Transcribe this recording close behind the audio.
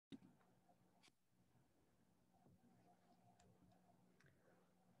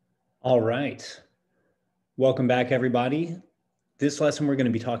All right. Welcome back, everybody. This lesson, we're going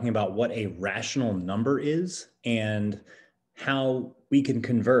to be talking about what a rational number is and how we can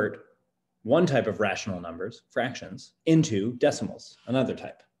convert one type of rational numbers, fractions, into decimals, another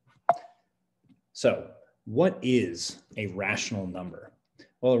type. So, what is a rational number?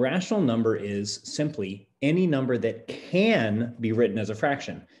 Well, a rational number is simply any number that can be written as a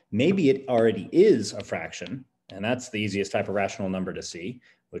fraction. Maybe it already is a fraction, and that's the easiest type of rational number to see,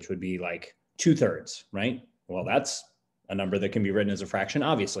 which would be like 2/3, right? Well, that's a number that can be written as a fraction,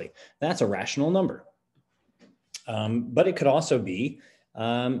 obviously. That's a rational number. But it could also be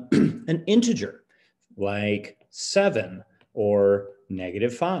an integer, like 7 or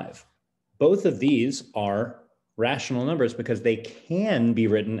 -5. Both of these are rational numbers because they can be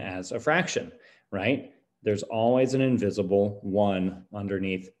written as a fraction, right? There's always an invisible 1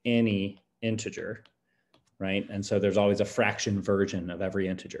 underneath any integer, right? And so there's always a fraction version of every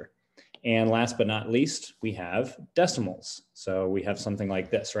integer. And last but not least, we have decimals. So we have something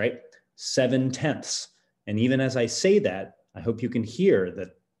like this, right? 7/10. And even as I say that, I hope you can hear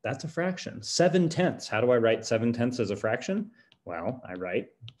that that's a fraction. 7/10. How do I write 7/10 as a fraction? Well, I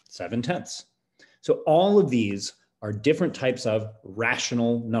write 7/10. So all of these are different types of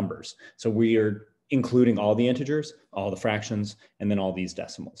rational numbers. So we are including all the integers, all the fractions, and then all these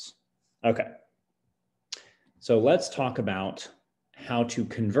decimals. Okay. So let's talk about how to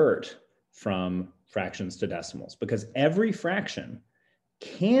convert from fractions to decimals, because every fraction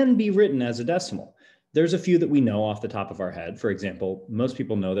can be written as a decimal. There's a few that we know off the top of our head. For example, most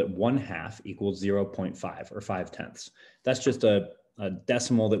people know that 1/2 equals 0.5 or 5/10. That's just a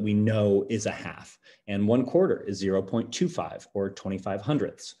decimal that we know is a half. And 1/4 is 0.25 or 25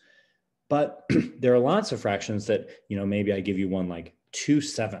 hundredths. But there are lots of fractions that, maybe I give you one like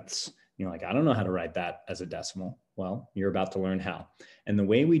 2/7. You're like, I don't know how to write that as a decimal. Well, you're about to learn how. And the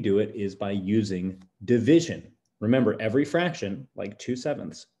way we do it is by using division. Remember, every fraction, like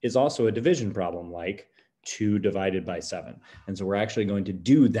 2/7, is also a division problem, like 2 divided by 7. And so we're actually going to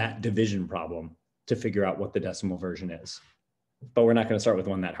do that division problem to figure out what the decimal version is. But we're not going to start with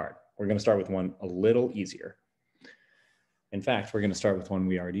one that hard. We're going to start with one a little easier. In fact, we're going to start with one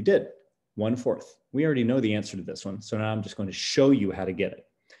we already did, 1/4. We already know the answer to this one. So now I'm just going to show you how to get it.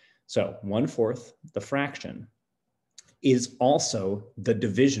 So 1/4, the fraction, is also the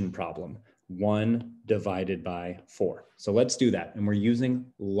division problem, 1 divided by 4. So let's do that. And we're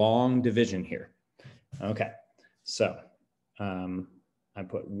using long division here. Okay, so I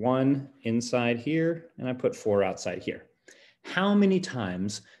put 1 inside here and I put 4 outside here. How many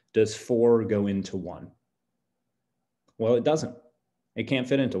times does 4 go into 1? Well, it doesn't. It can't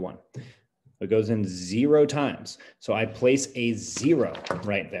fit into 1. It goes in 0 times. So I place a 0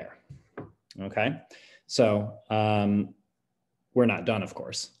 right there. Okay, so we're not done, of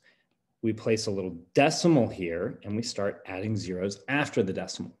course. We place a little decimal here and we start adding zeros after the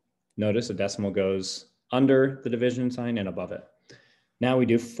decimal. Notice a decimal goes under the division sign and above it. Now we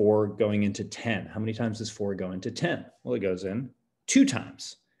do 4 going into 10. How many times does 4 go into 10? Well, it goes in 2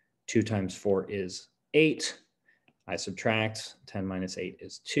 times. 2 times 4 is 8. I subtract, 10 minus 8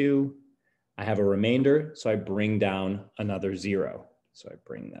 is 2. I have a remainder, so I bring down another 0. So I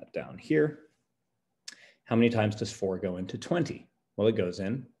bring that down here. How many times does 4 go into 20? Well, it goes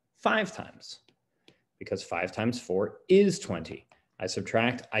in 5 times, because 5 times 4 is 20. I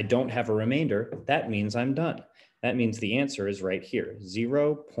subtract, I don't have a remainder. That means I'm done. That means the answer is right here,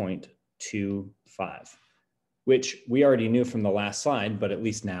 0.25, which we already knew from the last slide, but at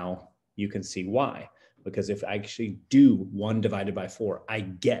least now you can see why. Because if I actually do 1 divided by 4, I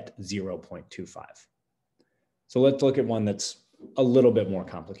get 0.25. So let's look at one that's a little bit more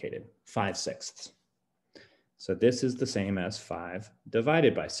complicated, 5/6. So this is the same as 5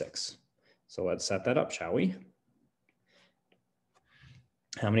 divided by 6. So let's set that up, shall we?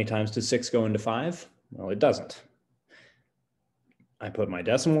 How many times does 6 go into 5? Well, it doesn't. I put my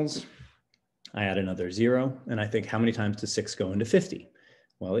decimals, I add another 0, and I think how many times does 6 go into 50?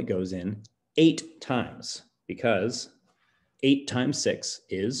 Well, it goes in 8 times, because 8 times 6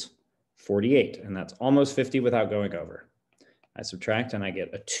 is 48, and that's almost 50 without going over. I subtract and I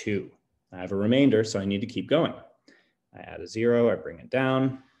get a 2. I have a remainder, so I need to keep going. I add a 0, I bring it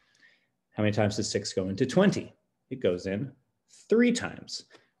down. How many times does 6 go into 20? It goes in 3 times.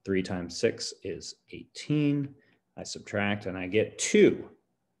 3 times 6 is 18. I subtract and I get 2.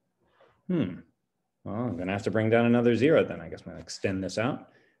 Well, I'm going to have to bring down another 0 then. I guess I'm going to extend this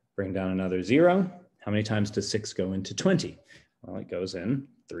out. Bring down another 0. How many times does 6 go into 20? Well, it goes in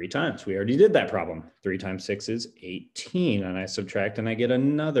 3 times. We already did that problem. 3 times 6 is 18. And I subtract and I get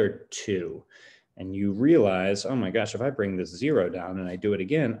another 2. and you realize, oh my gosh, if I bring this 0 down and I do it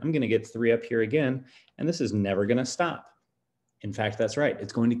again, I'm going to get 3 up here again, and this is never going to stop. In fact, that's right.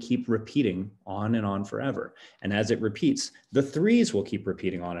 It's going to keep repeating on and on forever. And as it repeats, the 3's will keep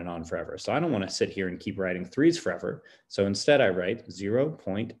repeating on and on forever. So I don't want to sit here and keep writing 3's forever. So instead I write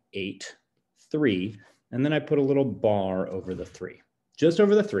 0.83, and then I put a little bar over the 3, just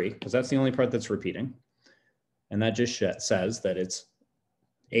over the 3, because that's the only part that's repeating. And that just says that it's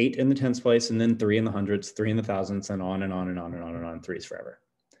 8 in the tens place, and then 3 in the hundreds, 3 in the thousands, and on and on and on and on and on, 3's forever.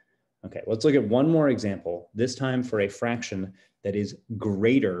 Okay, let's look at one more example, this time for a fraction that is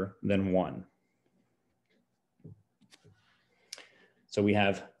greater than 1. So we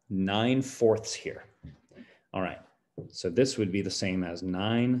have 9/4 here. All right, so this would be the same as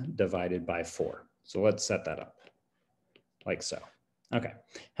 9 divided by 4. So let's set that up like so. Okay,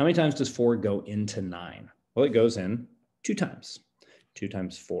 how many times does 4 go into 9? Well, it goes in 2 times. 2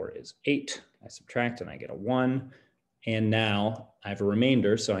 times 4 is 8. I subtract and I get a 1. And now I have a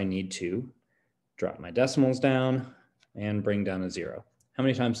remainder, so I need to drop my decimals down and bring down a 0. How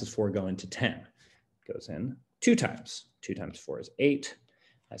many times does 4 go into 10? It goes in 2 times. 2 times 4 is 8.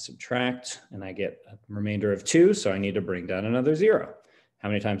 I subtract and I get a remainder of 2, so I need to bring down another 0. How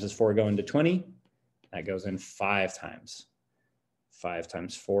many times does 4 go into 20? That goes in 5 times. 5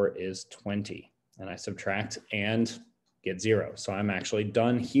 times 4 is 20. And I subtract and get 0. So I'm actually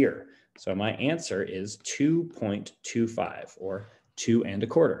done here. So my answer is 2.25, or 2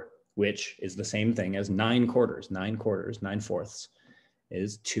 1/4, which is the same thing as 9 quarters. 9 quarters, 9/4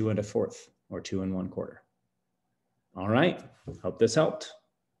 is 2 1/4, or 2 1/4. All right, hope this helped.